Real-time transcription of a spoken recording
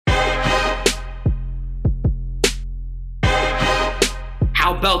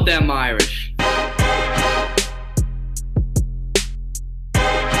about them Irish?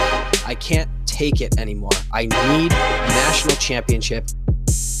 I can't take it anymore. I need a national championship.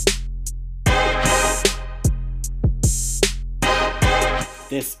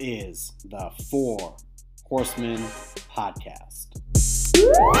 This is the Four Horsemen Podcast.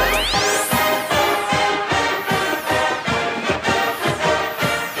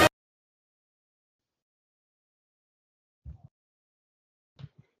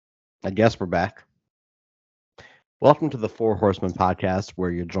 I guess we're back. Welcome to the Four Horsemen Podcast,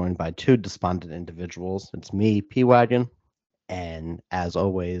 where you're joined by two despondent individuals. It's me, P-Wagon, and as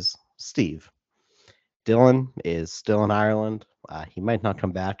always, Steve. Dylan is still in Ireland. He might not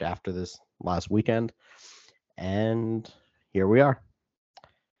come back after this last weekend. And here we are.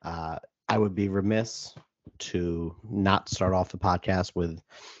 I would be remiss to not start off the podcast with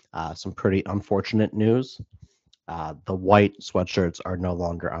some pretty unfortunate news. The white sweatshirts are no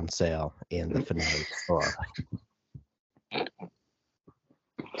longer on sale in the Finale store.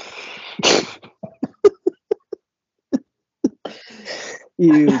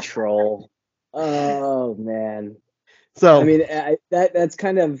 You troll. Oh man. So I mean, that's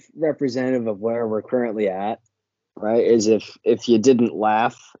kind of representative of where we're currently at, right? Is if you didn't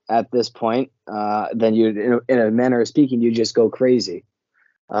laugh at this point, then you, in a manner of speaking, you just go crazy.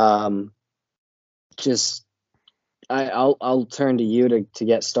 I'll turn to you to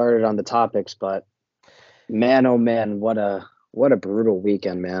get started on the topics, but man, oh man, what a brutal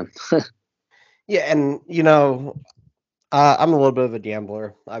weekend, man. yeah, and I'm a little bit of a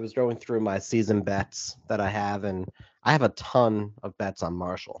gambler. I was going through my season bets that I have, and I have a ton of bets on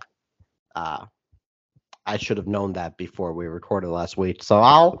Marshall. I should have known that before we recorded last week, so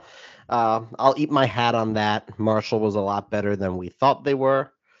I'll eat my hat on that. Marshall was a lot better than we thought they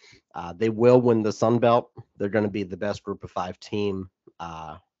were. They will win the Sun Belt. They're going to be the best Group of 5 team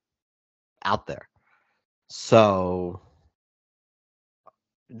out there. So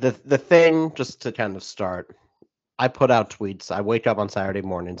the thing, just to kind of start, I put out tweets. I wake up on Saturday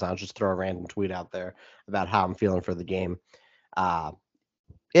mornings. I'll just throw a random tweet out there about how I'm feeling for the game.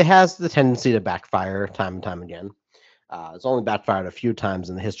 It has the tendency to backfire time and time again. It's only backfired a few times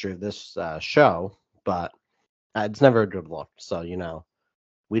in the history of this show, but it's never a good look. So,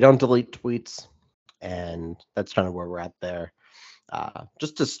 we don't delete tweets, and that's kind of where we're at there.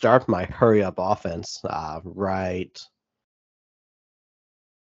 Just to start my hurry up offense, right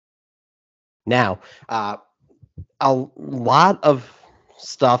now, a lot of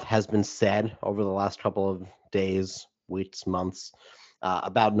stuff has been said over the last couple of days, weeks, months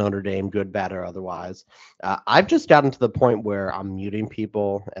about Notre Dame, good, bad, or otherwise. I've just gotten to the point where I'm muting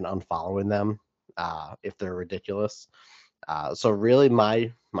people and unfollowing them if they're ridiculous. So really,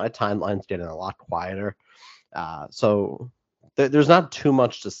 my timeline's getting a lot quieter. So there's not too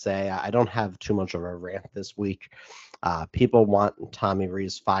much to say. I don't have too much of a rant this week. People want Tommy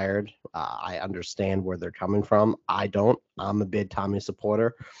Rees fired. I understand where they're coming from. I don't. I'm a big Tommy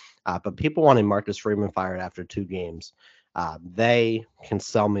supporter. But people wanting Marcus Freeman fired after 2 games. They can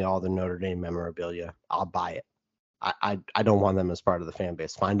sell me all the Notre Dame memorabilia. I'll buy it. I don't want them as part of the fan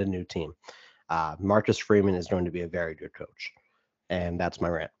base. Find a new team. Marcus Freeman is going to be a very good coach. And that's my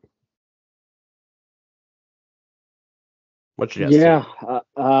rant. What you guys Yeah.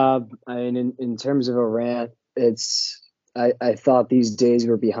 I mean, in terms of a rant, I thought these days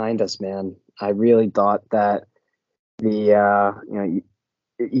were behind us, man. I really thought that you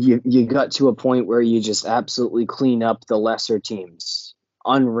got to a point where you just absolutely clean up the lesser teams,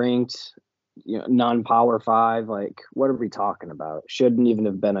 unranked, non-power 5. Like, what are we talking about? Shouldn't even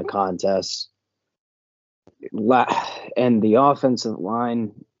have been a contest. And the offensive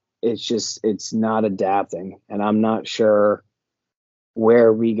line, it's not adapting, and I'm not sure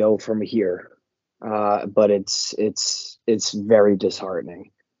where we go from here. But it's very disheartening.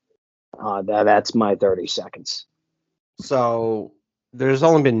 That's my 30 seconds. So there's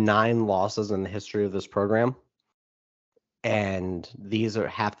only been 9 losses in the history of this program, and these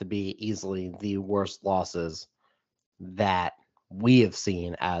have to be easily the worst losses that we have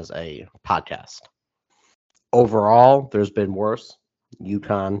seen as a podcast. Overall, there's been worse.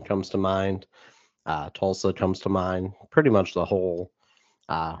 UConn comes to mind. Tulsa comes to mind. Pretty much the whole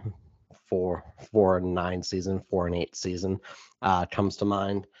 4-9 season, 4-8 season comes to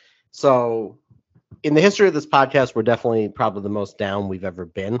mind. So in the history of this podcast, we're definitely probably the most down we've ever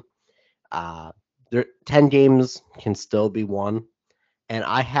been. 10 games can still be won. And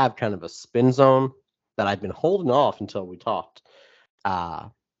I have kind of a spin zone that I've been holding off until we talked.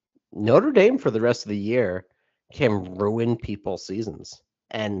 Notre Dame for the rest of the year can ruin people's seasons.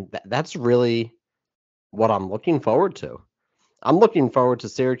 And that's really what I'm looking forward to. I'm looking forward to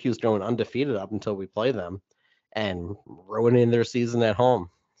Syracuse going undefeated up until we play them and ruining their season at home.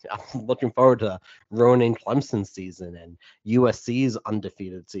 I'm looking forward to ruining Clemson's season and USC's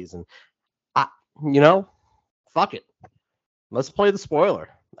undefeated season. I, fuck it. Let's play the spoiler.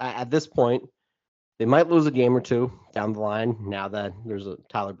 At this point, they might lose a game or two down the line now that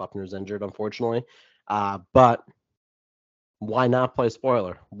Tyler Buckner's injured, unfortunately. But why not play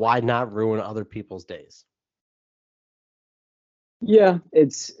spoiler? Why not ruin other people's days? Yeah,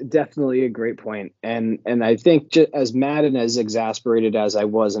 it's definitely a great point. And I think just as mad and as exasperated as I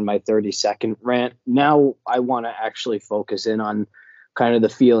was in my 30-second rant, now I want to actually focus in on kind of the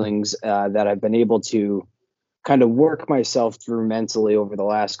feelings that I've been able to kind of work myself through mentally over the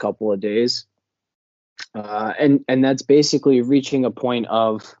last couple of days. And that's basically reaching a point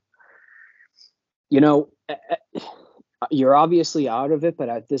of, you're obviously out of it, but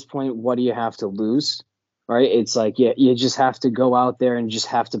at this point, what do you have to lose? Right? It's like, you just have to go out there and just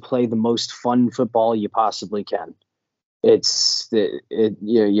have to play the most fun football you possibly can.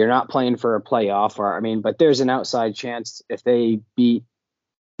 You're not playing for a playoff, but there's an outside chance if they beat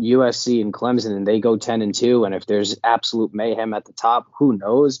USC and Clemson and they go 10-2, and if there's absolute mayhem at the top, who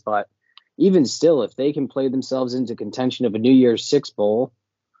knows? But even still, if they can play themselves into contention of a New Year's Six Bowl,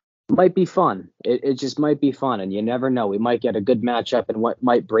 might be fun. It just might be fun, and you never know. We might get a good matchup, and what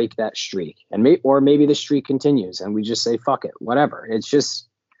might break that streak, and maybe the streak continues, and we just say fuck it, whatever. It's just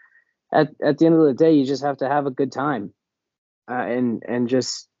at the end of the day, you just have to have a good time, and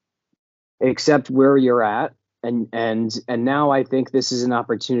just accept where you're at, and now I think this is an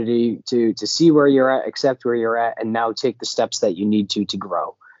opportunity to see where you're at, accept where you're at, and now take the steps that you need to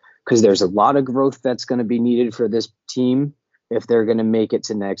grow, because there's a lot of growth that's going to be needed for this team if they're going to make it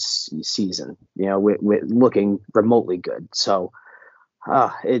to next season, with looking remotely good. So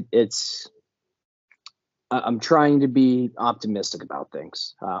I'm trying to be optimistic about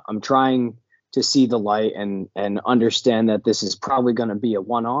things. I'm trying to see the light and understand that this is probably going to be a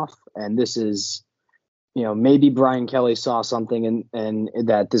one-off. And this is, maybe Brian Kelly saw something and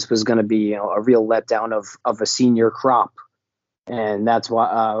that this was going to be a real letdown of a senior crop. And that's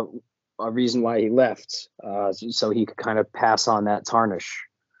why, a reason why he left, so he could kind of pass on that tarnish.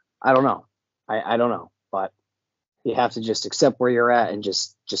 I don't know. I don't know, but you have to just accept where you're at and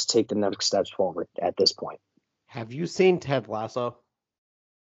just take the next steps forward at this point. Have you seen Ted Lasso?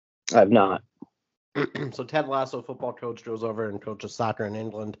 I've not. So Ted Lasso, football coach, goes over and coaches soccer in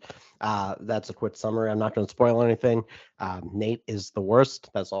England. That's a quick summary. I'm not going to spoil anything. Nate is the worst.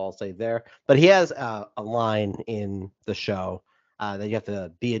 That's all I'll say there. But he has a line in the show that you have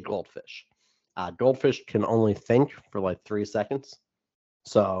to be a goldfish. Goldfish can only think for like 3 seconds.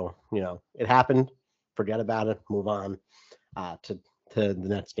 So, it happened. Forget about it. Move on to the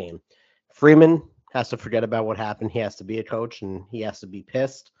next game. Freeman has to forget about what happened. He has to be a coach, and he has to be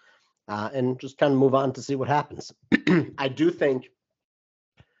pissed and just kind of move on to see what happens. I do think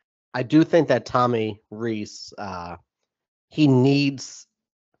that Tommy Rees, he needs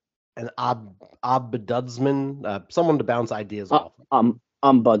an ombudsman, someone to bounce ideas off.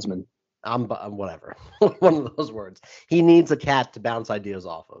 Ombudsman. Whatever. One of those words. He needs a cat to bounce ideas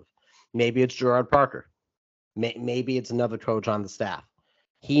off of. Maybe it's Gerard Parker. Maybe it's another coach on the staff.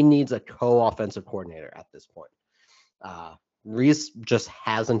 He needs a co-offensive coordinator at this point. Reese just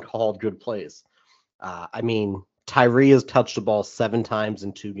hasn't called good plays. Tyree has touched the ball 7 times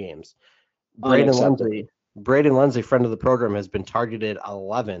in 2 games. Braden Lindsay, friend of the program, has been targeted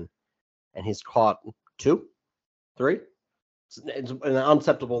 11, and he's caught 2, 3. It's an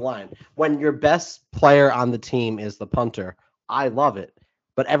unacceptable line. When your best player on the team is the punter, I love it,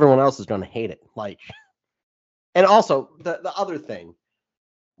 but everyone else is going to hate it. And also the other thing,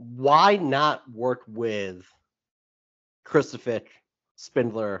 why not work with Kristofic,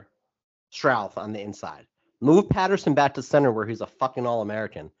 Spindler, Strouth on the inside? Move Patterson back to center where he's a fucking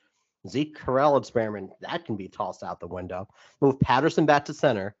All-American. Zeke Corral experiment, that can be tossed out the window. Move Patterson back to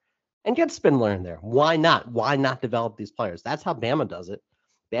center and get Spindler in there. Why not? Why not develop these players? That's how Bama does it.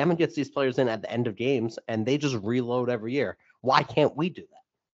 Bama gets these players in at the end of games, and they just reload every year. Why can't we do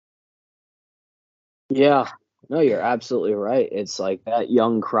that? Yeah. No, you're absolutely right. It's like that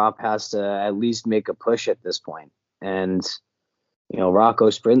young crop has to at least make a push at this point. And, Rocco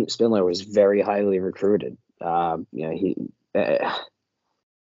Spindler was very highly recruited. You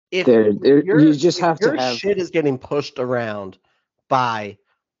just have to have shit is getting pushed around by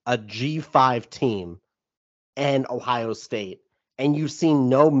a G5 team and Ohio State, and you've seen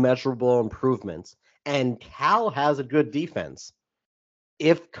no measurable improvements. And Cal has a good defense.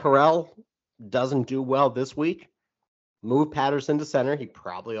 If Corral doesn't do well this week, move Patterson to center. He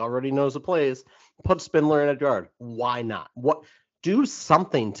probably already knows the plays. Put Spindler in at guard. Why not? do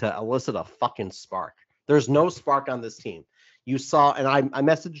something to elicit a fucking spark. There's no spark on this team. You saw, and I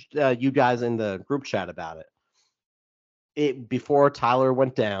messaged you guys in the group chat about it. Before Tyler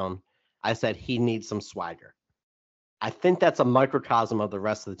went down, I said he needs some swagger. I think that's a microcosm of the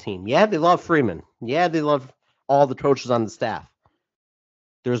rest of the team. Yeah, they love Freeman. Yeah, they love all the coaches on the staff.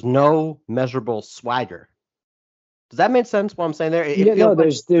 There's no measurable swagger. Does that make sense? What I'm saying there?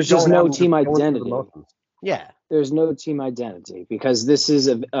 There's just no team identity. Yeah, there's no team identity because this is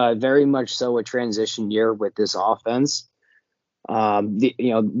a very much so a transition year with this offense.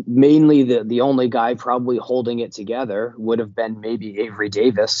 Mainly the only guy probably holding it together would have been maybe Avery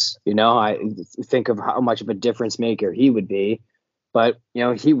Davis. I think of how much of a difference maker he would be, but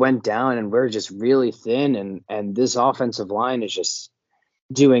he went down and we're just really thin, and this offensive line is just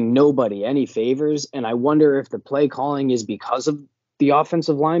doing nobody any favors. And I wonder if the play calling is because of the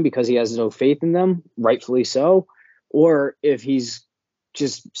offensive line, because he has no faith in them, rightfully so, or if he's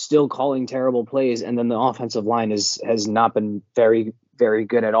just still calling terrible plays, and then the offensive line has not been very, very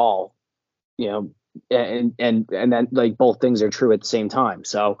good at all, and then like both things are true at the same time.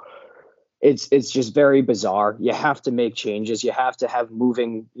 So it's just very bizarre. You have to make changes. You have to have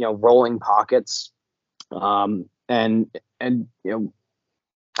moving, rolling pockets. I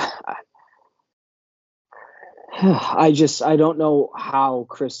don't know how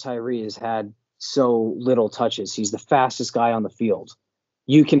Chris Tyree has had so little touches. He's the fastest guy on the field.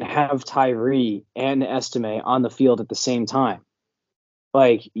 You can have Tyree and Estime on the field at the same time.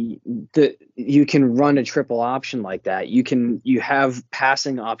 Like you can run a triple option like that. You have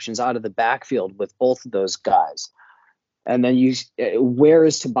passing options out of the backfield with both of those guys. And then where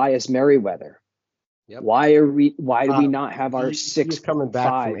is Tobias Merriweather? Yep. Why do we not have our he's coming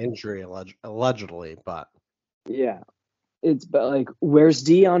back from injury allegedly, but yeah, but where's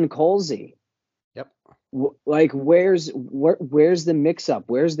Dion Colsey? Yep. Where's the mix up?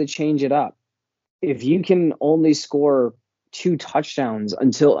 Where's the change it up? If you can only score 2 touchdowns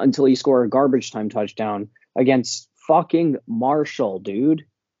until you score a garbage time touchdown against fucking Marshall, dude,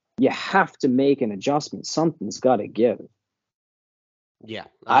 you have to make an adjustment. Something's got to give. Yeah,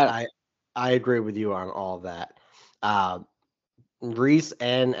 I agree with you on all of that. Reese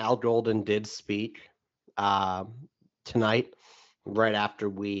and Al Golden did speak tonight, right after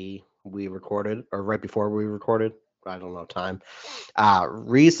we recorded, or right before we recorded. I don't know time.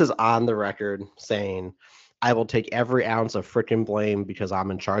 Reese is on the record saying, "I will take every ounce of freaking blame because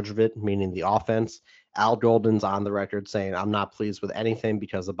I'm in charge of it," meaning the offense. Al Golden's on the record saying, "I'm not pleased with anything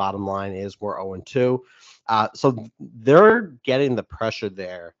because the bottom line is we're 0-2. So they're getting the pressure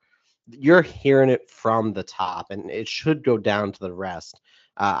there. You're hearing it from the top, and it should go down to the rest.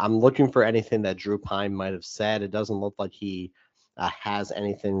 I'm looking for anything that Drew Pine might have said. It doesn't look like he has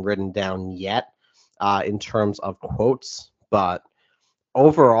anything written down yet in terms of quotes, but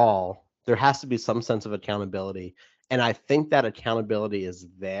overall, there has to be some sense of accountability. And I think that accountability is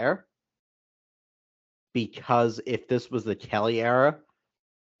there because if this was the Kelly era,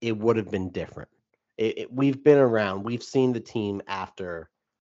 it would have been different. We've been around. We've seen the team after,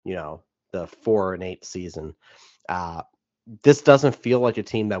 the 4-8 season. This doesn't feel like a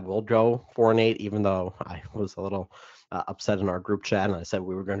team that will go 4-8, even though I was a little upset in our group chat and I said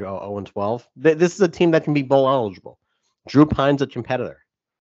we were going to go 0-12. This is a team that can be bowl eligible. Drew Pine's a competitor.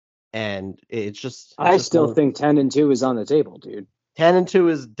 And it's just... I still think 10-2 is on the table, dude. 10-2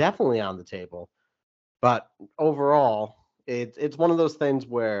 is definitely on the table. But overall, it's one of those things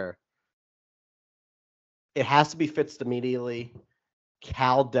where it has to be fixed immediately.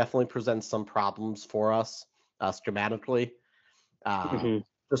 Cal definitely presents some problems for us schematically.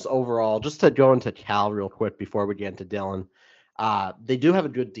 Just overall, just to go into Cal real quick before we get into Dylan, they do have a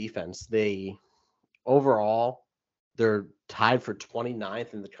good defense. Overall, they're tied for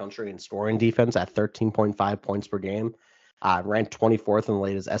 29th in the country in scoring defense at 13.5 points per game, ranked 24th in the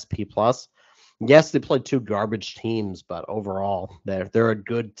latest SP+. Yes, they played 2 garbage teams, but overall, they're a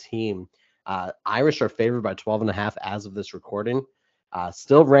good team. Irish are favored by 12.5 as of this recording.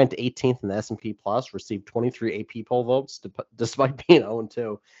 Still ranked 18th in the S&P Plus, received 23 AP poll votes despite being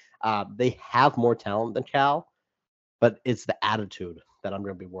 0-2. They have more talent than Cal, but it's the attitude that I'm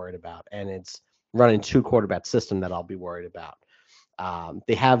going to be worried about, and it's running 2 quarterback system that I'll be worried about.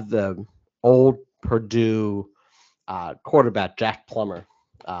 They have the old Purdue quarterback, Jack Plummer.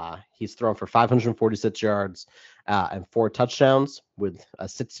 He's thrown for 546 yards and 4 touchdowns with a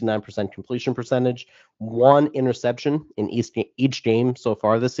 69% completion percentage, 1 interception in each game so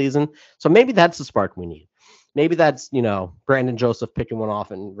far this season. So maybe that's the spark we need. Maybe that's, Brandon Joseph picking one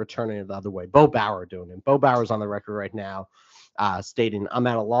off and returning it the other way. Bo Bauer doing it. Bo Bauer's on the record right now stating, "I'm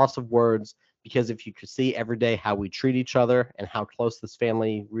at a loss of words. because if you could see every day how we treat each other and how close this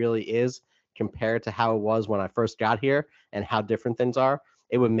family really is compared to how it was when I first got here and how different things are,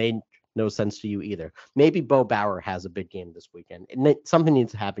 it would make no sense to you either. Maybe Bo Bauer has a big game this weekend. Something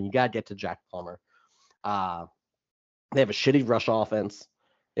needs to happen. You got to get to Jack Plummer. They have a shitty rush offense.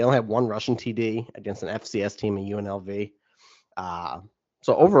 They only have one rushing TD against an FCS team in UNLV.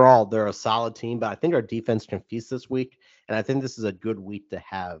 So overall, they're a solid team, but I think our defense can feast this week, and I think this is a good week to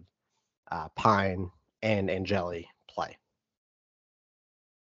have Pine and Angeli play.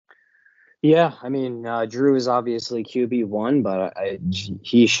 Yeah, I mean, Drew is obviously QB1, but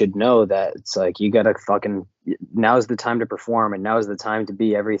he should know that it's like you gotta now's the time to perform, and now's the time to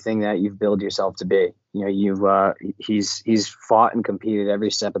be everything that you've built yourself to be. He's fought and competed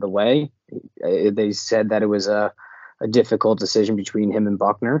every step of the way. They said that it was a difficult decision between him and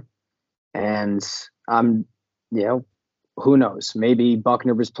Buckner, and who knows? Maybe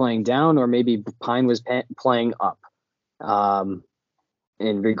Buckner was playing down, or maybe Pine was playing up.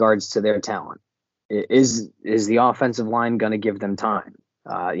 In regards to their talent, is the offensive line going to give them time?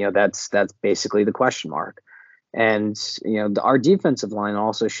 That's basically the question mark. And our defensive line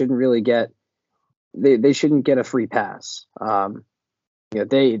also shouldn't really get they shouldn't get a free pass.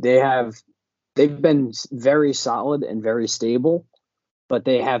 They've been very solid and very stable, but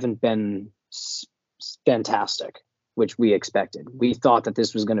they haven't been fantastic, which we expected. We thought that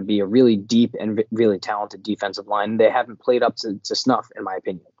this was going to be a really deep and really talented defensive line. They haven't played up to snuff, in my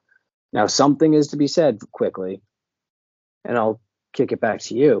opinion. Now, something is to be said quickly, and I'll kick it back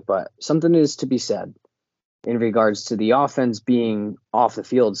to you, but something is to be said in regards to the offense being off the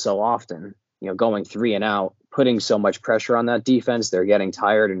field so often, going 3 and out, putting so much pressure on that defense. They're getting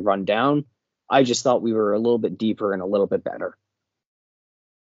tired and run down. I just thought we were a little bit deeper and a little bit better.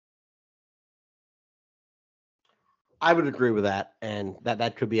 I would agree with that, and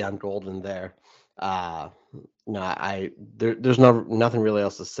that could be on Golden there. There's nothing really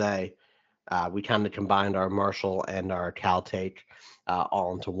else to say. We kind of combined our Marshall and our Cal take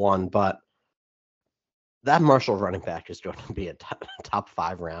all into one, but that Marshall running back is going to be a top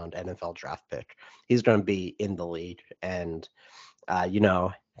 5 round NFL draft pick. He's going to be in the league, and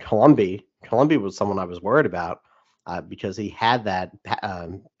Colombi was someone I was worried about because he had that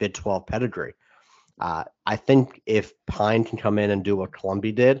Big 12 pedigree. I think if Pine can come in and do what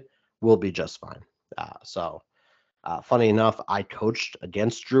Colombi did, we'll be just fine. Funny enough, I coached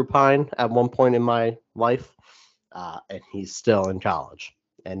against Drew Pine at one point in my life, and he's still in college.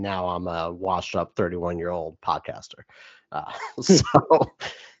 And now I'm a washed-up 31-year-old podcaster. So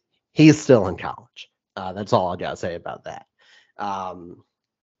he's still in college. That's all I got to say about that.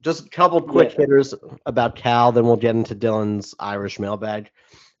 Just a couple quick hitters about Cal, then we'll get into Dylan's Irish mailbag.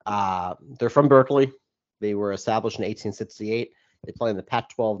 They're from Berkeley. They were established in 1868. They play in the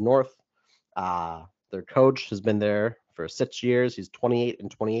Pac-12 North. Their coach has been there for 6 years. He's 28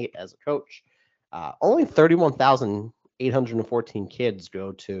 as a coach. Only 31,814 kids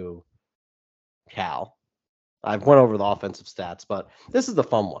go to Cal. I've went over the offensive stats, but this is the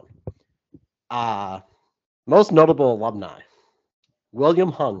fun one. Most notable alumni.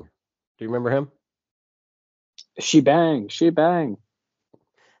 William Hung. Do you remember him? She bang.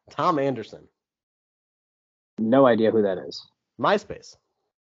 Tom Anderson. No idea who that is. MySpace.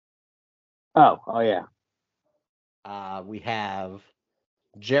 Oh yeah. We have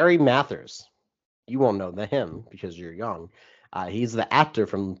Jerry Mathers. You won't know him because you're young. He's the actor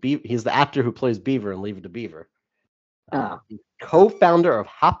he's the actor who plays Beaver in Leave It to Beaver. The co-founder of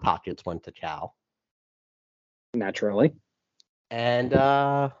Hot Pockets went to Cal. Naturally. And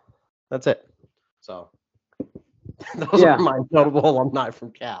that's it. So those are my notable alumni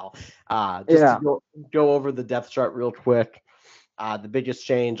from Cal. To go over the depth chart real quick. The biggest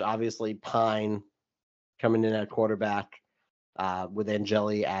change, obviously, Pine coming in at quarterback with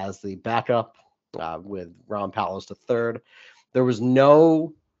Angeli as the backup with Ron Powers the third. There was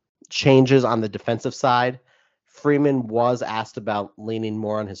no changes on the defensive side. Freeman was asked about leaning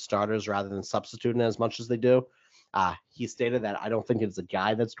more on his starters rather than substituting as much as they do. He stated that I don't think it's a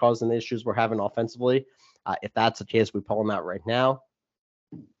guy that's causing the issues we're having offensively. If that's the case, we pull him out right now.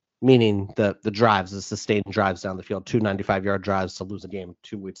 Meaning the drives, the sustained drives down the field, 2 95-yard drives to lose a game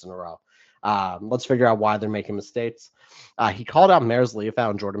 2 weeks in a row. Let's figure out why they're making mistakes. He called out Maris Leafau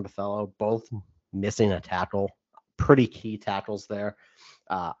and Jordan Bethello, both missing a tackle. Pretty key tackles there.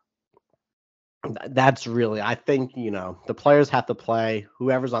 That's really, I think, the players have to play.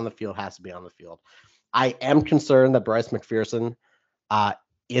 Whoever's on the field has to be on the field. I am concerned that Bryce McPherson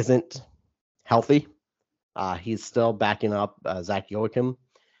isn't healthy. He's still backing up Zach Joachim.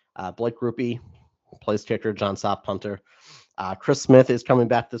 Blake Rupe, place kicker, John Sopp, punter. Chris Smith is coming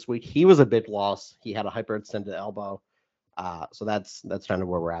back this week. He was a big loss. He had a hyperextended elbow. So that's kind of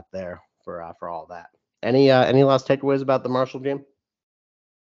where we're at there for all that. Any last takeaways about the Marshall game?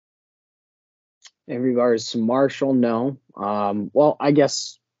 In regards to Marshall, no. Well, I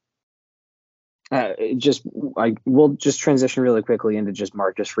guess we'll just transition really quickly into just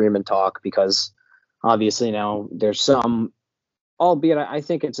Marcus Freeman talk, because obviously now there's some, albeit I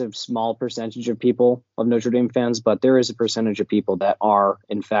think it's a small percentage of people, of Notre Dame fans, but there is a percentage of people that are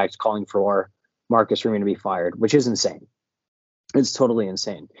in fact calling for Marcus Freeman to be fired, which is insane. It's totally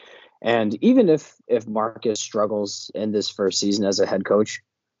insane. And even if Marcus struggles in this first season as a head coach,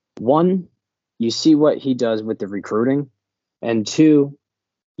 one, you see what he does with the recruiting, and two,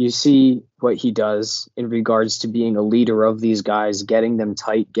 you see what he does in regards to being a leader of these guys, getting them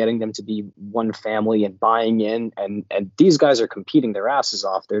tight, getting them to be one family and buying in. And these guys are competing their asses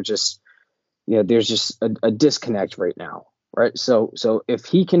off. They're just, there's just a disconnect right now. Right. So if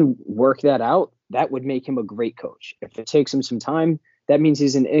he can work that out, that would make him a great coach. If it takes him some time, that means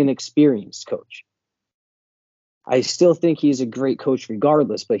he's an inexperienced coach. I still think he's a great coach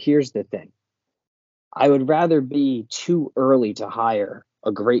regardless. But here's the thing. I would rather be too early to hire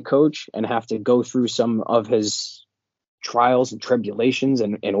a great coach and have to go through some of his trials and tribulations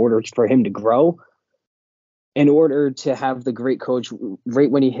in order for him to grow, in order to have the great coach right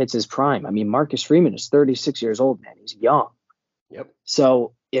when he hits his prime. I mean, Marcus Freeman is 36 years old, man. He's young. Yep.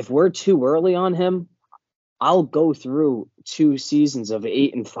 So if we're too early on him, I'll go through 2 seasons of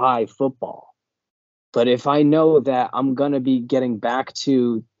 8-5 football. But if I know that I'm going to be getting back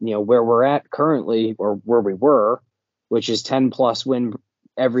to, where we're at currently, or where we were, which is 10+ win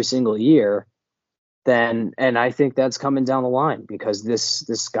every single year, then, and I think that's coming down the line, because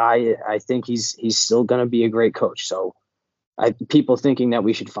this guy, I think he's still going to be a great coach. So people thinking that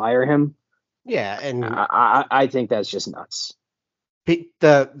we should fire him. Yeah. And I think that's just nuts.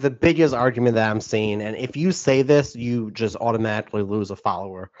 The biggest argument that I'm seeing, and if you say this, you just automatically lose a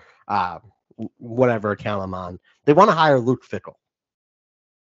follower, whatever account I'm on. They want to hire Luke Fickell.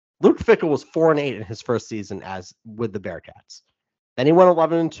 Luke Fickell was 4-8 in his first season with the Bearcats. Then he went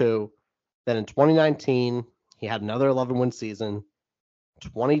 11-2. Then in 2019, he had another 11-win season.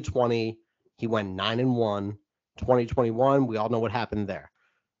 2020, he went 9-1. 2021, we all know what happened there.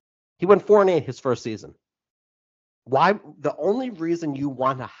 He went 4-8 his first season. Why? The only reason you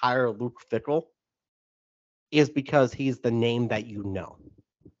want to hire Luke Fickell is because he's the name that you know.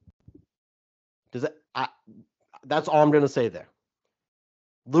 That's all I'm going to say there.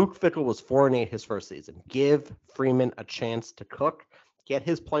 Luke Fickell was 4-8 his first season. Give Freeman a chance to cook, get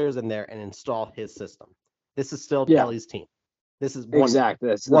his players in there, and install his system. This is still Kelly's team. This is exactly.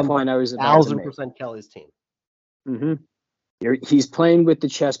 That's the point I was about to make. 1,000% Kelly's team. Mm-hmm. He's playing with the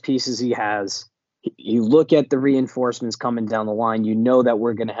chess pieces he has. You look at the reinforcements coming down the line. You know that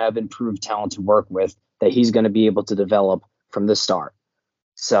we're going to have improved talent to work with, that he's going to be able to develop from the start.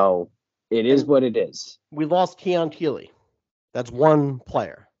 So it is what it is. We lost Keon Keeley. That's one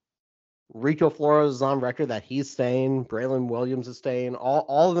player. Rico Flores is on record that he's staying. Braylon Williams is staying.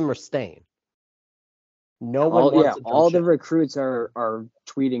 All of them are staying. No one wants all the recruits are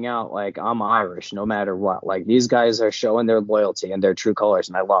tweeting out like, I'm Irish no matter what. Like, these guys are showing their loyalty and their true colors,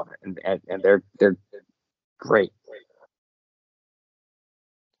 and I love it. And they're great.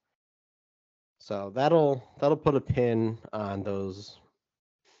 So that'll put a pin on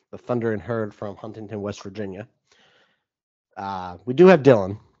the Thunder and Herd from Huntington, West Virginia. We do have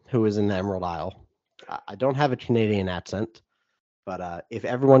Dylan, who is in the Emerald Isle. I don't have a Canadian accent, but if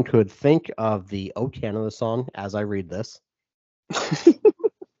everyone could think of the "O Canada" song as I read this,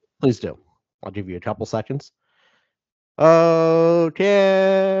 please do. I'll give you a couple seconds. Oh,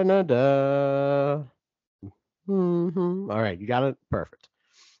 Canada. Mm-hmm. All right, you got it? Perfect.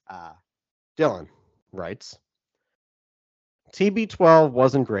 Dylan writes, TB12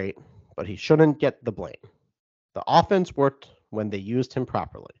 wasn't great, but he shouldn't get the blame. The offense worked when they used him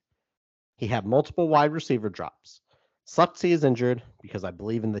properly. He had multiple wide receiver drops. Sucks he is injured because I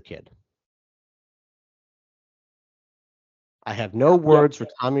believe in the kid. I have no words for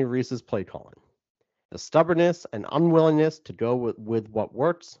Tommy Rees's play calling. The stubbornness and unwillingness to go with what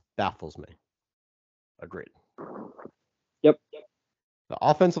works baffles me. Agreed. Yep. The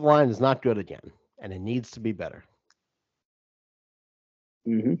offensive line is not good again, and it needs to be better.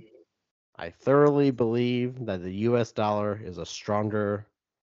 Mm-hmm. I thoroughly believe that the U.S. dollar is a stronger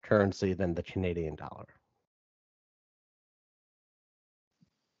currency than the Canadian dollar.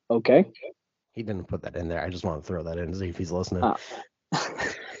 Okay. He didn't put that in there. I just want to throw that in and see if he's listening.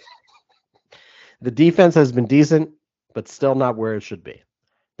 The defense has been decent, but still not where it should be.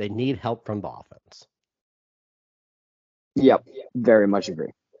 They need help from the offense. Yep, very much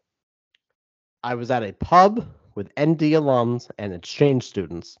agree. I was at a pub with ND alums and exchange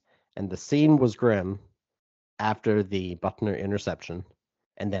students, and the scene was grim after the Buckner interception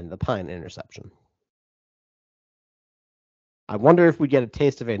and then the Pine interception. I wonder if we get a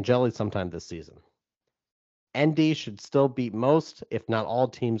taste of Angeli sometime this season. ND should still beat most, if not all,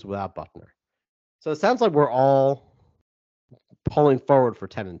 teams without Buckner. So it sounds like we're all pulling forward for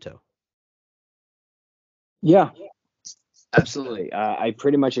 10-2. Yeah, absolutely. I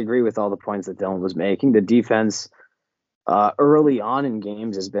pretty much agree with all the points that Dylan was making. The defense early on in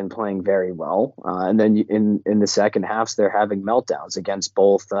games has been playing very well, and then in the second halves they're having meltdowns against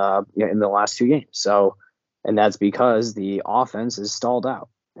both in the last two games. So, and that's because the offense is stalled out,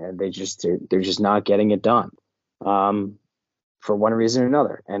 and they're just not getting it done. For one reason or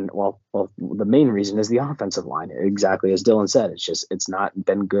another. And well, the main reason is the offensive line. Exactly as Dylan said, it's not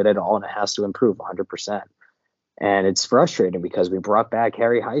been good at all, and it has to improve 100%. And it's frustrating because we brought back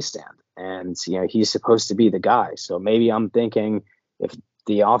Harry Heistand, and he's supposed to be the guy. So maybe I'm thinking if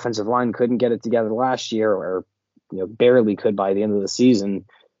the offensive line couldn't get it together last year, or barely could by the end of the season,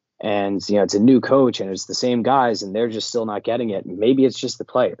 and it's a new coach and it's the same guys and they're just still not getting it, maybe it's just the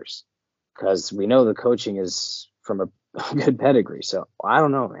players, because we know the coaching is from a good pedigree. So I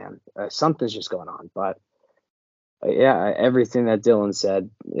don't know, man. Something's just going on. But yeah, everything that Dylan said,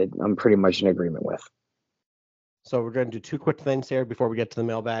 I'm pretty much in agreement with. So we're going to do two quick things here before we get to the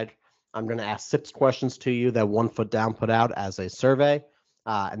mailbag. I'm going to ask 6 questions to you that One Foot Down put out as a survey.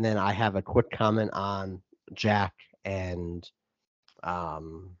 And then I have a quick comment on Jack and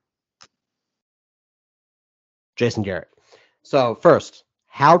Jason Garrett. So first,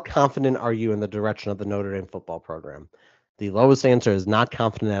 how confident are you in the direction of the Notre Dame football program? The lowest answer is not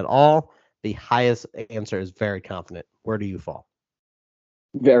confident at all. The highest answer is very confident. Where do you fall?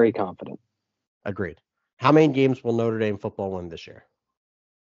 Very confident. Agreed. How many games will Notre Dame football win this year?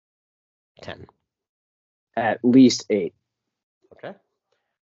 10. At least 8. Okay.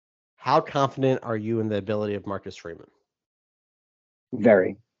 How confident are you in the ability of Marcus Freeman?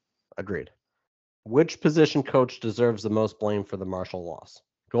 Very. Agreed. Which position coach deserves the most blame for the Marshall loss?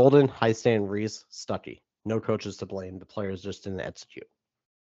 Golden, Heistand, Reese, Stuckey. No coaches to blame. The players just didn't execute.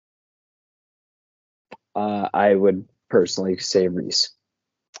 I would personally say Reese.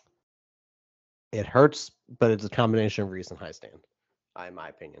 It hurts, but it's a combination of Reese and Heistand, in my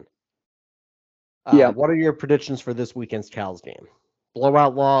opinion. Yeah. What are your predictions for this weekend's Cal's game?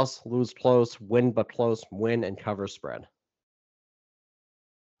 Blowout loss, lose close, win but close, win and cover spread.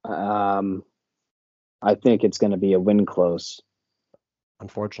 I think it's going to be a win close.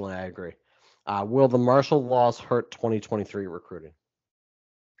 Unfortunately, I agree. Will the Marshall loss hurt 2023 recruiting?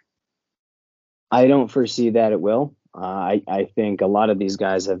 I don't foresee that it will. I think a lot of these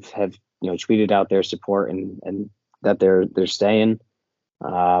guys have tweeted out their support and that they're staying.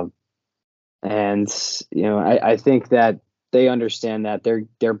 And I think that they understand that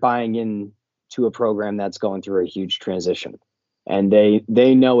they're buying in to a program that's going through a huge transition. And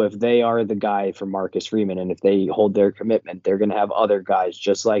they know if they are the guy for Marcus Freeman, and if they hold their commitment, they're going to have other guys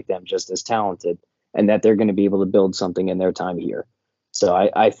just like them, just as talented, and that they're going to be able to build something in their time here. So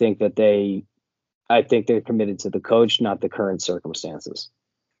I think that they're committed to the coach, not the current circumstances.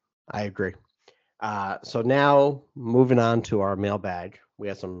 I agree. So now moving on to our mailbag, we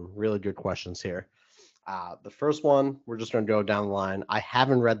have some really good questions here. The first one, we're just going to go down the line. I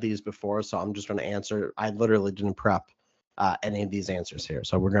haven't read these before, so I'm just going to answer. I literally didn't prep any of these answers here,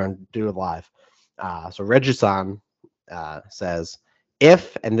 so we're going to do it live. So Reggie-san says,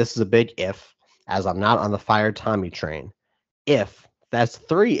 if, and this is a big if, as I'm not on the Fire Tommy train, if, that's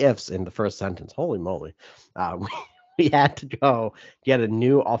 3 ifs in the first sentence. Holy moly. We had to go get a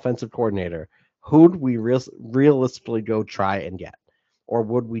new offensive coordinator. Who'd we realistically go try and get? Or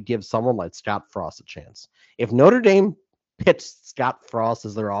would we give someone like Scott Frost a chance? If Notre Dame pitched Scott Frost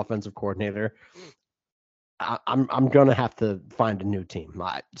as their offensive coordinator, I'm going to have to find a new team.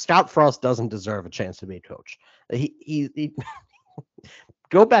 Scott Frost doesn't deserve a chance to be a coach. He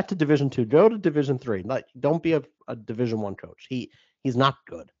go back to Division II, go to Division III. Like, don't be a Division I coach. He's not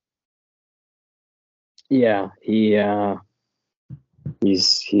good. Yeah, he's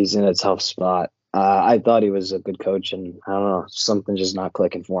in a tough spot. I thought he was a good coach, and I don't know, something just not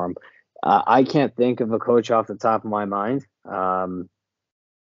clicking for him. I can't think of a coach off the top of my mind.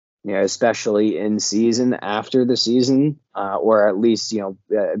 Especially in season, after the season, or at least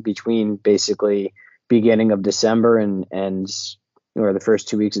between basically beginning of December and or the first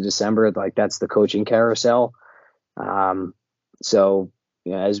 2 weeks of December, like that's the coaching carousel. So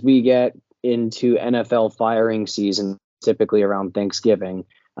as we get into NFL firing season, typically around Thanksgiving,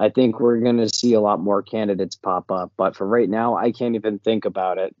 I think we're going to see a lot more candidates pop up. But for right now, I can't even think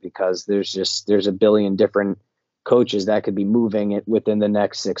about it because there's a billion different coaches that could be moving it within the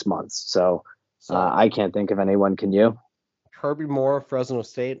next 6 months. So I can't think of anyone. Can you? Kirby Moore, Fresno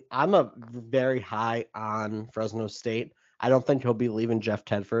State. I'm a very high on Fresno State. I don't think he'll be leaving Jeff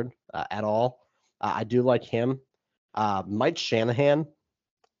Tedford at all. I do like him. Mike Shanahan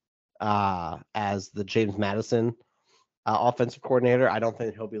as the James Madison offensive coordinator. I don't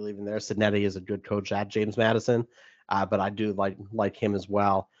think he'll be leaving there. Sidnetti is a good coach at James Madison, but I do like him as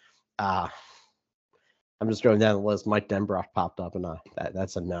well. I'm just going down the list. Mike Denbrock popped up, and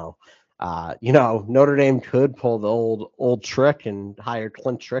that's a no. Notre Dame could pull the old trick and hire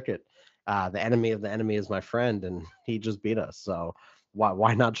Clint Trickett. The enemy of the enemy is my friend, and he just beat us. So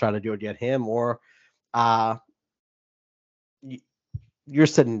why not try to do it get him? Or you're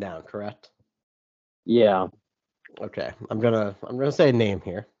sitting down, correct? Yeah. Okay. I'm gonna say a name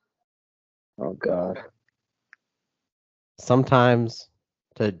here. Oh God. Sometimes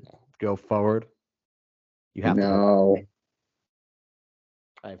to go forward, you have to.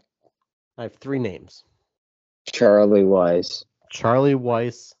 I have 3 names. Charlie Weis. Charlie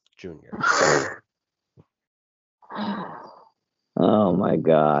Weis Jr. Oh my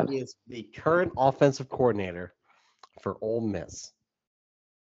God. He is the current offensive coordinator for Ole Miss.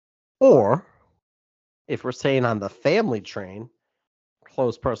 Or, if we're saying on the family train,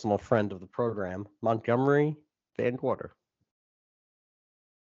 close personal friend of the program, Montgomery Van Gorder.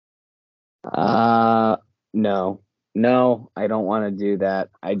 No, I don't want to do that.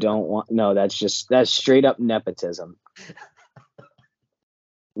 That's straight up nepotism.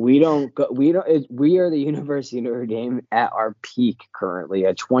 We are the University of Notre Dame at our peak currently,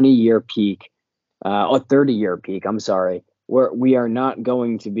 a 20-year peak, a 30-year peak. I'm sorry. We are not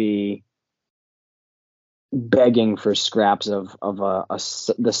going to be begging for scraps of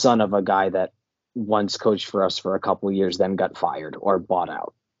the son of a guy that once coached for us for a couple of years, then got fired or bought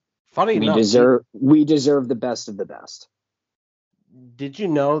out. Funny enough, we deserve the best of the best. Did you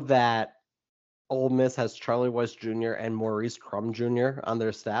know that Ole Miss has Charlie Weis Jr. and Maurice Crum Jr. on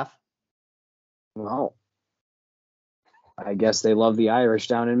their staff? Well, I guess they love the Irish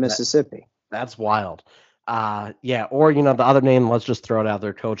down in Mississippi. That's wild. Yeah, or the other name, let's just throw it out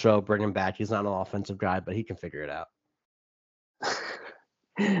there. Coach O, bring him back. He's not an offensive guy, but he can figure it out.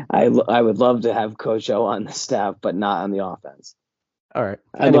 I would love to have Coach O on the staff, but not on the offense. All right.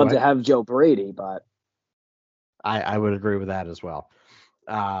 I'd love to have Joe Brady, but I would agree with that as well.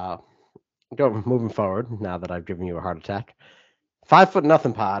 Moving forward, now that I've given you a heart attack. 5 Foot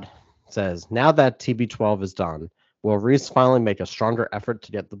Nothing Pod says, now that TB12 is done, will Reese finally make a stronger effort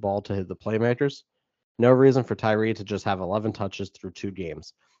to get the ball to hit the playmakers? No reason for Tyree to just have 11 touches through 2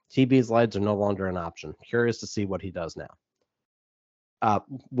 games. TB's legs are no longer an option. Curious to see what he does now.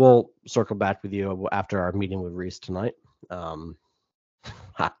 We'll circle back with you after our meeting with Reese tonight.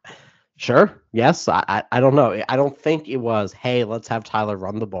 Sure. Yes. I don't know. I don't think it was, hey, let's have Tyler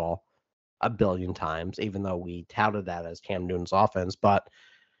run the ball a billion times, even though we touted that as Cam Newton's offense. But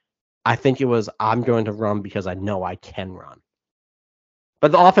I think it was, I'm going to run because I know I can run.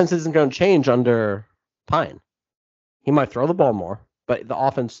 But the offense isn't going to change under Pine. He might throw the ball more, but the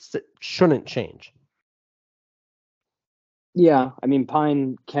offense shouldn't change. Yeah, I mean,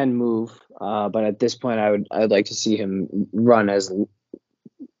 Pine can move, but at this point, I'd like to see him run as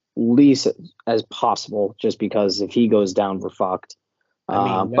least as possible, just because if he goes down, we're fucked.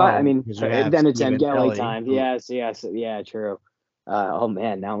 Then it's Angeli time. Yes, yeah, true. Oh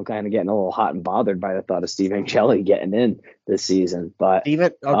man, now I'm kind of getting a little hot and bothered by the thought of Steve Angeli getting in this season. But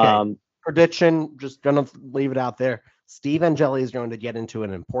prediction, just gonna leave it out there. Steve Angeli is going to get into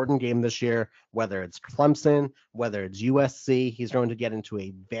an important game this year, whether it's Clemson, whether it's USC. He's going to get into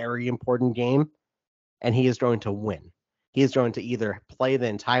a very important game, and he is going to win. He is going to either play the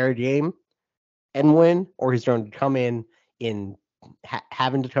entire game and win, or he's going to come in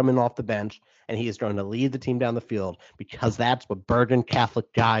having to come in off the bench, and he is going to lead the team down the field, because that's what Bergen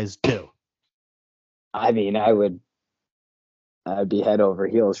Catholic guys do. I mean, I'd be head over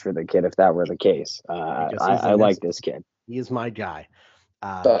heels for the kid if that were the case. I like this kid. He is my guy.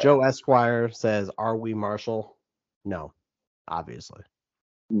 Joe Esquire says, are we Marshall? No, obviously.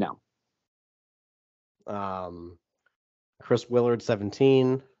 No. Chris Willard,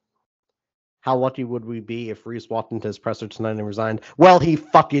 17. How lucky would we be if Reese walked into his presser tonight and resigned? Well, he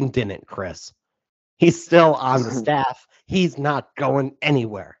fucking didn't, Chris. He's still on the staff. He's not going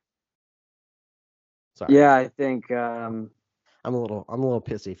anywhere. Sorry. Yeah, I think I'm a little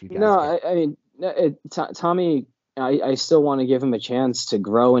pissy if you guys. No, I mean, Tommy I still want to give him a chance to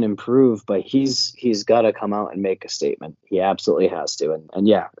grow and improve, but he's got to come out and make a statement. He absolutely has to. And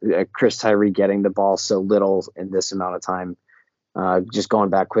yeah, Chris Tyree getting the ball so little in this amount of time. Just going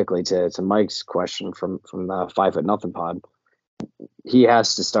back quickly to Mike's question from the 5 Foot Nothing pod, he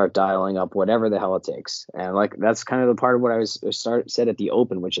has to start dialing up whatever the hell it takes. And like that's kind of the part of what I said at the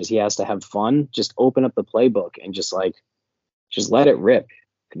open, which is he has to have fun. Just open up the playbook and just let it rip,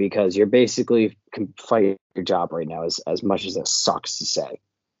 because you're basically fighting your job right now, as much as it sucks to say.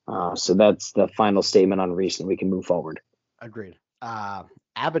 So that's the final statement on Reese, and we can move forward. Agreed.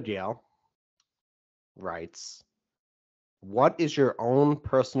 Abigail writes, what is your own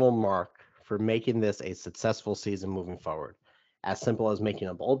personal mark for making this a successful season moving forward? As simple as making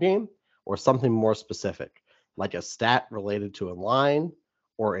a bowl game, or something more specific, like a stat related to a line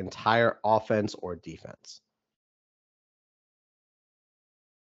or entire offense or defense?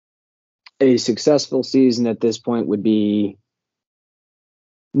 A successful season at this point would be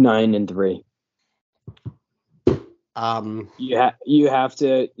 9-3. You have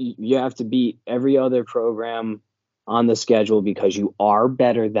to beat every other program on the schedule because you are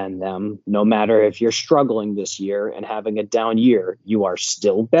better than them. No matter if you're struggling this year and having a down year, you are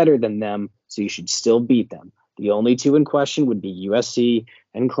still better than them, so you should still beat them. The only two in question would be USC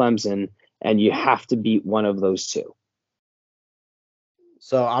and Clemson, and you have to beat one of those two.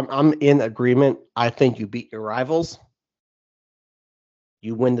 So I'm in agreement. I think you beat your rivals.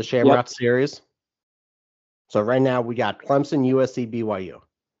 You win the Shamrock Series. So right now we got Clemson, USC, BYU.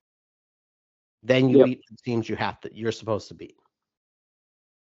 Then you beat the teams you're supposed to beat.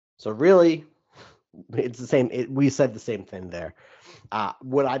 So really, it's the same. We said the same thing there.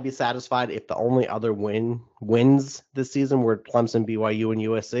 Would I be satisfied if the only other wins this season were Clemson, BYU, and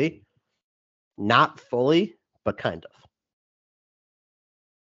USC? Not fully, but kind of.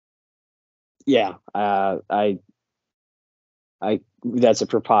 Yeah, I that's a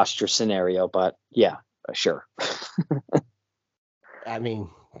preposterous scenario, but yeah, sure. I mean,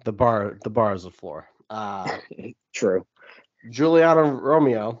 the bar is the floor. True. Juliana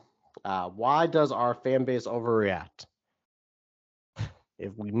Romeo, why does our fan base overreact?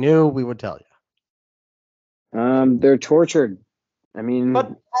 If we knew, we would tell you. They're tortured. I mean,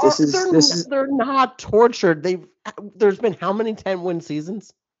 but they're not tortured. There's been how many 10-win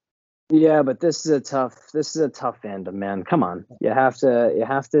seasons? Yeah, but this is a tough fandom, man. Come on. You have to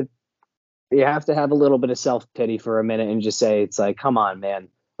have a little bit of self-pity for a minute and just say, it's like, come on, man.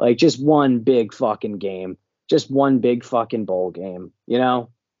 Like, just one big fucking game. Just one big fucking bowl game, you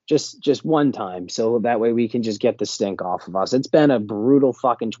know? Just one time. So that way we can just get the stink off of us. It's been a brutal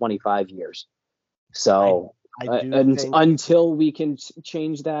fucking 25 years. So until we can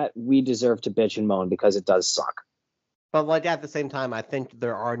change that, we deserve to bitch and moan because it does suck. But like at the same time, I think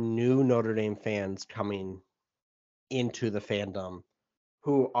there are new Notre Dame fans coming into the fandom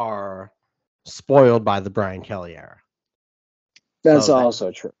who are spoiled by the Brian Kelly era. That's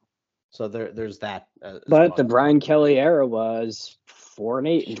also true. So there's that. But the Brian Kelly era was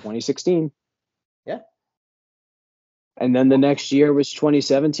 4-8 in 2016. Yeah. And then the next year was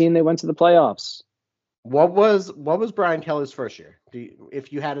 2017. They went to the playoffs. What was Brian Kelly's first year?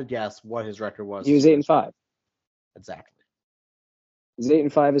 If you had to guess what his record was? He was 8-5. Exactly. He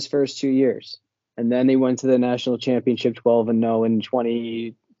was 8-5 his first 2 years. And then he went to the national championship 12-0 in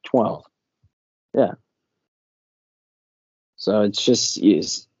 2012. Yeah. So it's just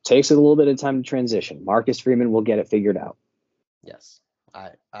takes a little bit of time to transition. Marcus Freeman will get it figured out. Yes,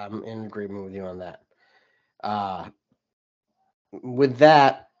 I'm in agreement with you on that. With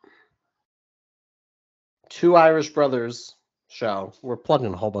that, Two Irish Brothers show. We're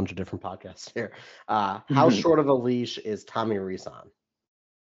plugging a whole bunch of different podcasts here. How short of a leash is Tommy Rees on?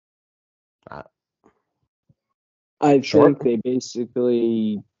 I think they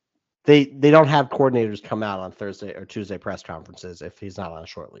basically they don't have coordinators come out on Thursday or Tuesday press conferences if he's not on a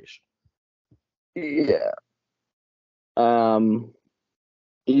short leash. Yeah.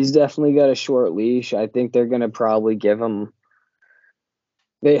 He's definitely got a short leash. I think they're going to probably give him.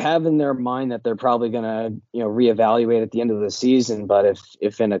 They have in their mind that they're probably going to, reevaluate at the end of the season. But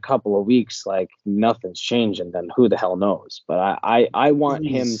if in a couple of weeks, like nothing's changing, then who the hell knows? But I want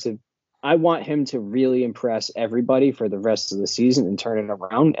him to really impress everybody for the rest of the season and turn it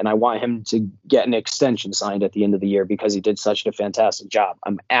around. And I want him to get an extension signed at the end of the year because he did such a fantastic job.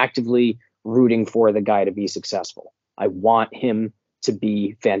 I'm actively rooting for the guy to be successful. I want him to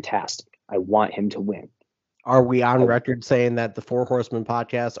be fantastic. I want him to win. Are we on record saying that the Four Horsemen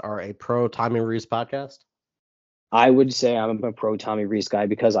podcast are a pro Tommy Rees podcast? I would say I'm a pro Tommy Rees guy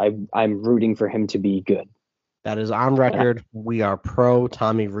because I'm rooting for him to be good. That is on record. We are pro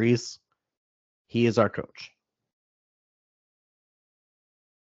Tommy Rees. He is our coach.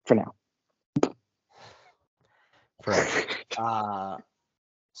 for now.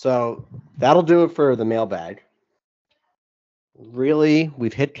 So that'll do it for the mailbag. Really,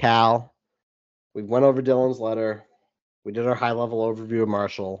 we've hit Cal. We went over Dylan's letter. We did our high-level overview of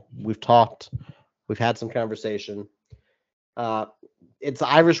Marshall. We've talked. We've had some conversation. It's the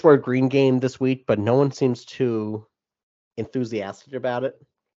Irish Word Green game this week, but no one seems too enthusiastic about it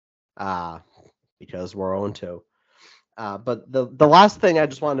because we're 0-2. But the last thing I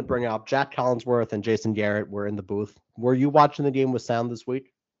just wanted to bring up, Jack Collinsworth and Jason Garrett were in the booth. Were you watching the game with sound this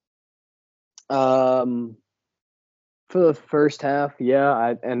week? For the first half,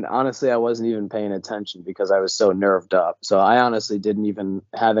 yeah. And honestly, I wasn't even paying attention because I was so nerved up. So I honestly didn't even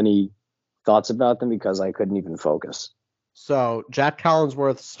have any thoughts about them because I couldn't even focus. So Jack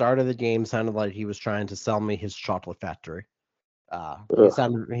Collinsworth started the game, sounded like he was trying to sell me his chocolate factory. He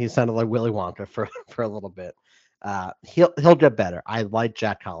sounded like Willy Wonka for a little bit. He'll get better. I like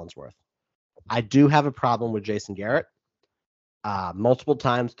Jack Collinsworth. I do have a problem with Jason Garrett. Multiple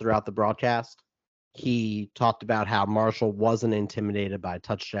times throughout the broadcast, he talked about how Marshall wasn't intimidated by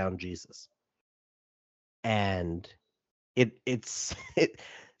touchdown Jesus. And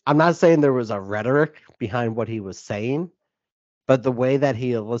I'm not saying there was a rhetoric behind what he was saying, but the way that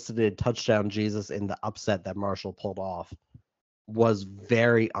he elicited touchdown Jesus in the upset that Marshall pulled off was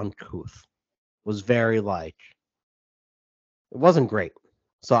very uncouth. Was very it wasn't great.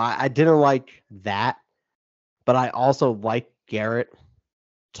 So I didn't like that, but I also like Garrett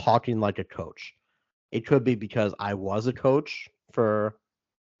talking like a coach. It could be because I was a coach for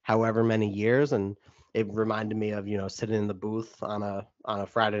however many years, and it reminded me of, sitting in the booth on a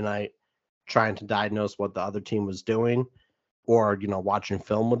Friday night trying to diagnose what the other team was doing or, watching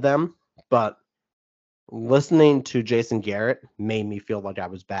film with them. But listening to Jason Garrett made me feel like I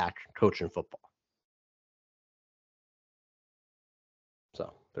was back coaching football.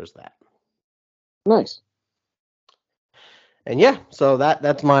 So there's that. Nice. And yeah, so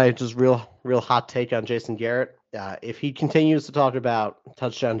that's my just real hot take on Jason Garrett. If he continues to talk about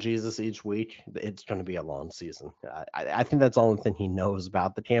touchdown Jesus each week, it's going to be a long season. I think that's the only thing he knows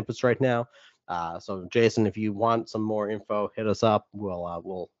about the campus right now. So Jason, if you want some more info, hit us up.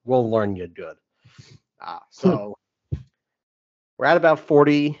 We'll learn you good. So we're at about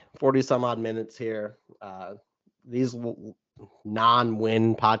 40 some odd minutes here. These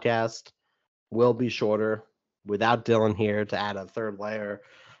non-win podcast will be shorter without Dylan here to add a third layer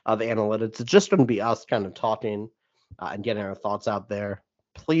of analytics. It's just going to be us kind of talking and getting our thoughts out there.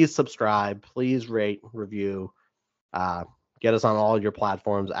 Please subscribe. Please rate, review. Get us on all your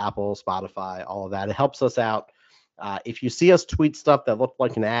platforms, Apple, Spotify, all of that. It helps us out. If you see us tweet stuff that looked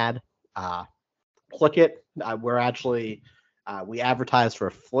like an ad, click it. We're actually, we advertise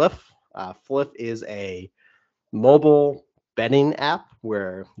for Fliff. Fliff is a mobile betting app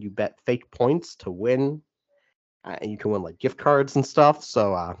where you bet fake points to win. And you can win like gift cards and stuff.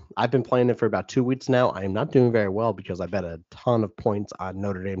 So I've been playing it for about 2 weeks now. I am not doing very well because I bet a ton of points on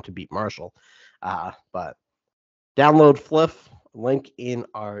Notre Dame to beat Marshall. But download Fliff. Link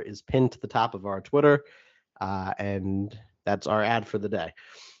is pinned to the top of our Twitter. And that's our ad for the day.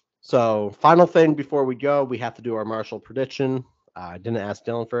 So final thing before we go, we have to do our Marshall prediction. I didn't ask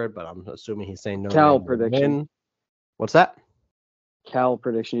Dylan for it, but I'm assuming he's saying no. Cal prediction. Win. What's that? Cal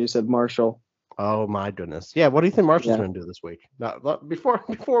prediction. You said Marshall. Oh my goodness! Yeah, what do you think Marshall's going to do this week? No, before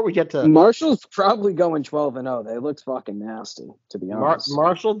we get to Marshall's probably going 12-0. They look fucking nasty, to be honest.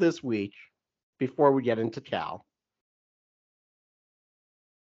 Marshall this week. Before we get into Cal,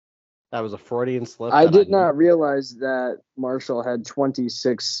 that was a Freudian slip. I did not realize that Marshall had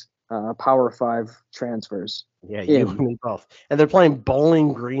 26 Power 5 transfers. Yeah, you and me both. And they're playing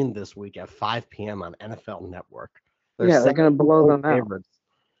Bowling Green this week at 5 p.m. on NFL Network. They're going to blow them out.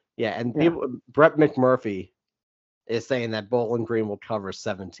 Yeah, and Brett McMurphy is saying that Bowling Green will cover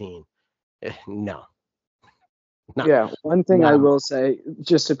 17. No. Yeah, one thing I will say,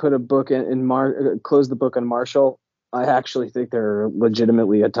 just to put a book close the book on Marshall, I actually think they're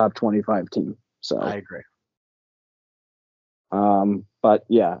legitimately a top 25 team. So I agree. But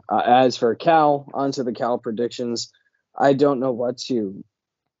yeah, as for Cal, onto the Cal predictions, I don't know what to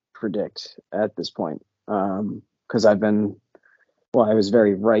predict at this point. Because I was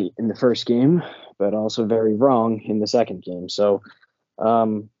very right in the first game, but also very wrong in the second game. So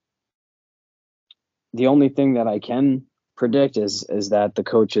the only thing that I can predict is that the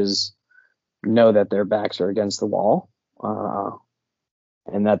coaches know that their backs are against the wall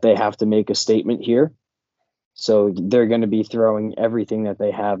and that they have to make a statement here. So they're going to be throwing everything that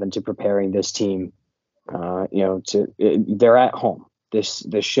they have into preparing this team. They're at home. This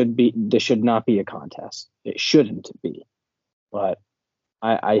should not be a contest. It shouldn't be. But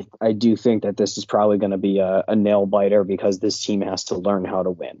I do think that this is probably going to be a nail biter because this team has to learn how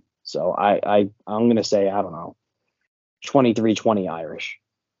to win. So I'm going to say, I don't know, 23-20 Irish.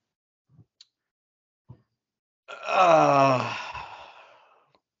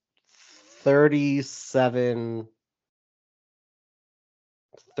 37-13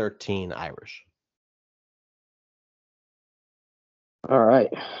 Irish. All right.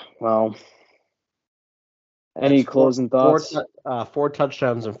 Well, any closing thoughts? 4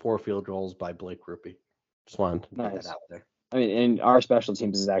 touchdowns and 4 field goals by Blake Rupe. Just wanted to get that out there. I mean, and our special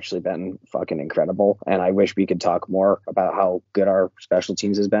teams has actually been fucking incredible, and I wish we could talk more about how good our special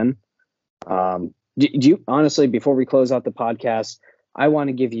teams has been. Do you honestly, before we close out the podcast, I want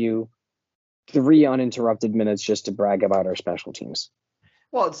to give you 3 uninterrupted minutes just to brag about our special teams.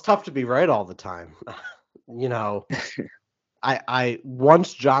 Well, it's tough to be right all the time. You know, I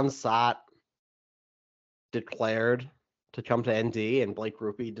once John Sott declared to come to ND and Blake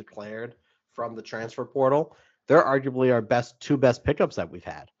Rupe declared from the transfer portal, they're arguably our 2 best pickups that we've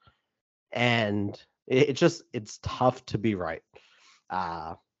had. And it's tough to be right.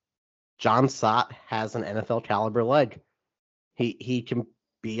 John Sott has an NFL caliber leg. He can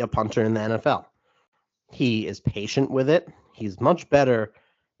be a punter in the NFL. He is patient with it. He's much better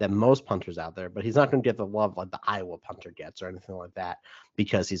than most punters out there, but he's not going to get the love like the Iowa punter gets or anything like that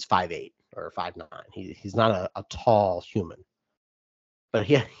because he's 5'8" or 5'9". He's not a tall human. But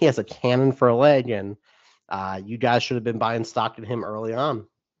he has a cannon for a leg, and you guys should have been buying stock in him early on.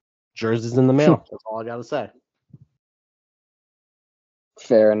 Jerseys in the mail. That's all I got to say.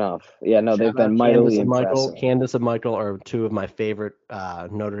 Fair enough. Yeah, no, they've been mightily impressive. Candace and Michael are 2 of my favorite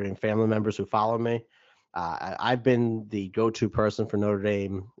Notre Dame family members who follow me. I've been the go-to person for Notre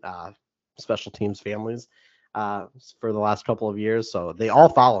Dame special teams families for the last couple of years, so they all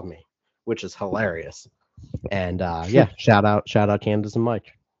follow me, which is hilarious. And yeah, shout out Candace and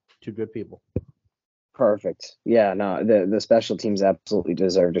Mike, 2 good people. Perfect. Yeah, no, the special teams absolutely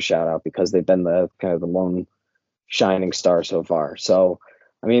deserve a shout out because they've been the kind of the lone shining star so far. So,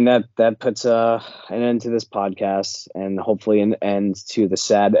 I mean, that puts an end to this podcast and hopefully an end to the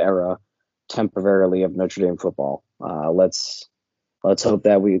sad era temporarily of Notre Dame football. Let's hope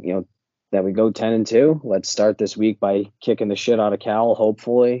that we go 10-2. Let's start this week by kicking the shit out of Cal.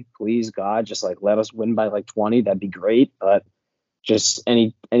 Hopefully, please God, just like let us win by like 20. That'd be great. But just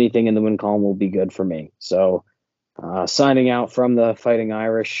anything in the win column will be good for me. So, signing out from the Fighting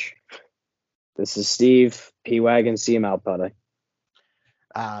Irish. This is Steve P-Wagon. See him out, buddy.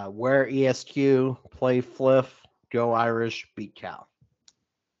 Wear ESQ, play Fliff, go Irish, beat Cal.